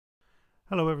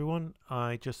Hello everyone,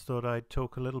 I just thought I'd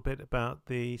talk a little bit about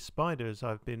the spiders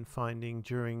I've been finding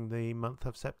during the month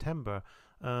of September.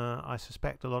 I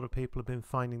suspect a lot of people have been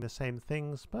finding the same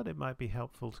things, but it might be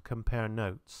helpful to compare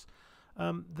notes.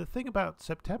 The thing about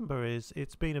September is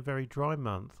it's been a very dry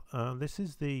month. This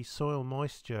is the soil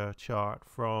moisture chart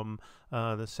from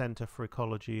the Centre for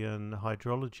Ecology and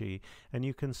Hydrology, and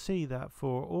you can see that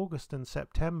for August and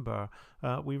September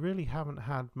we really haven't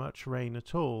had much rain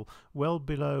at all, well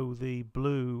below the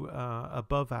blue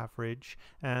above average,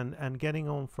 and getting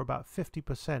on for about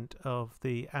 50% of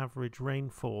the average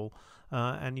rainfall.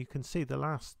 And you can see the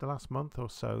last month or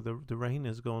so the rain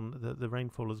has gone, the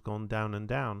rainfall has gone down and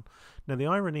down. Now the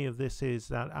irony of this is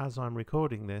that as I'm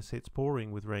recording this, it's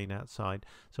pouring with rain outside,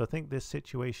 so I think this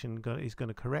situation is going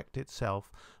to correct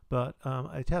itself, but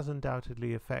it has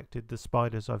undoubtedly affected the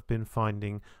spiders I've been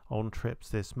finding on trips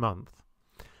this month.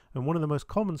 And one of the most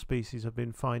common species I've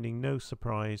been finding, no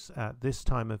surprise at this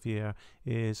time of year,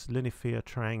 is Lineaphia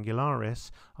triangularis.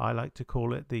 I like to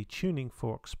call it the tuning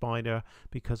fork spider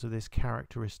because of this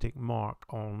characteristic mark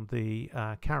on the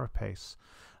carapace.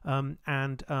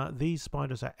 These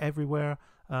spiders are everywhere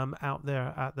out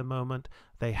there at the moment.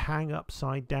 They hang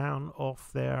upside down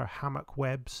off their hammock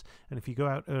webs, and if you go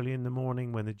out early in the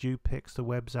morning when the dew picks the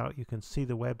webs out, you can see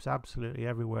the webs absolutely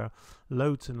everywhere.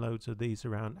 Loads and loads of these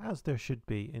around, as there should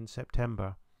be in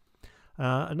September.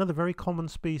 Another very common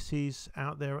species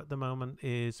out there at the moment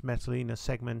is Metallina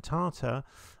segmentata.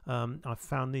 I've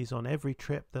found these on every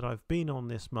trip that I've been on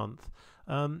this month.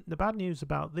 The bad news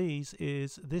about these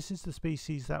is this is the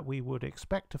species that we would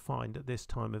expect to find at this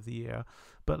time of the year,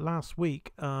 but last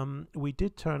week we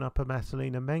did turn up a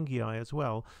Metallina mengii as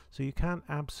well, so you can't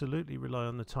absolutely rely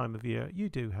on the time of year. You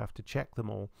do have to check them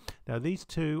all. Now these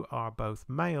two are both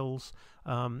males,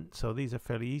 so these are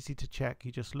fairly easy to check.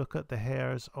 You just look at the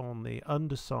hairs on the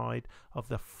underside of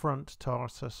the front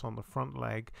tarsus on the front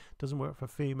leg. Doesn't work for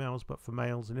females but for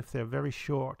males, and if they're very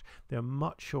short, they're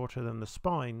much shorter than the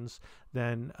spines,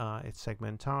 then it's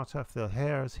segmentata. If the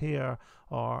hairs here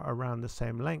are around the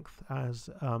same length as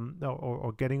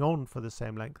or getting on for the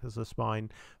same length as the spine,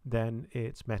 then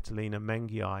it's Metallina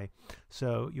mengii.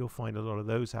 So you'll find a lot of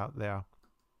those out there.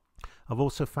 I've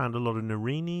also found a lot of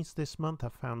Narinis this month.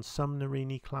 I've found some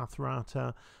Narini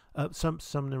clathrata, some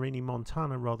Narini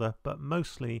montana rather, but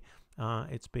mostly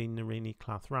it's been Narini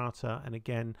clathrata, and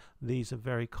again these are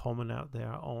very common out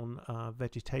there on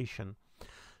vegetation.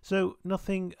 So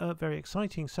nothing very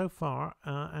exciting so far,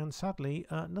 and sadly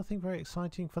nothing very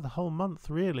exciting for the whole month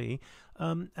really.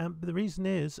 And the reason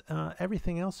is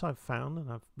everything else I've found,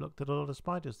 and I've looked at a lot of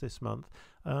spiders this month,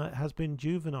 has been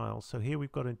juvenile. So here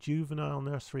we've got a juvenile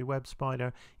nursery web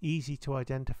spider, easy to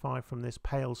identify from this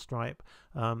pale stripe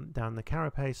down the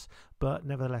carapace, but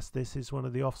nevertheless this is one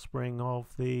of the offspring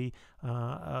of the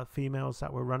females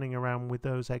that were running around with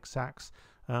those egg sacs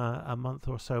a month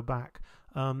or so back.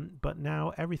 But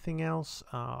now everything else,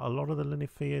 a lot of the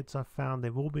lineaphiids I've found,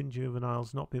 they've all been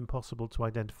juveniles, not been possible to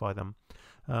identify them.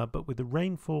 But with the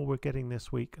rainfall we're getting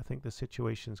this week, I think the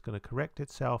situation is going to correct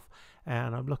itself,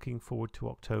 and I'm looking forward to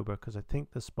October because I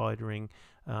think the spidering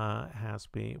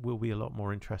will be a lot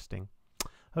more interesting.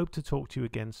 Hope to talk to you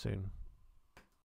again soon.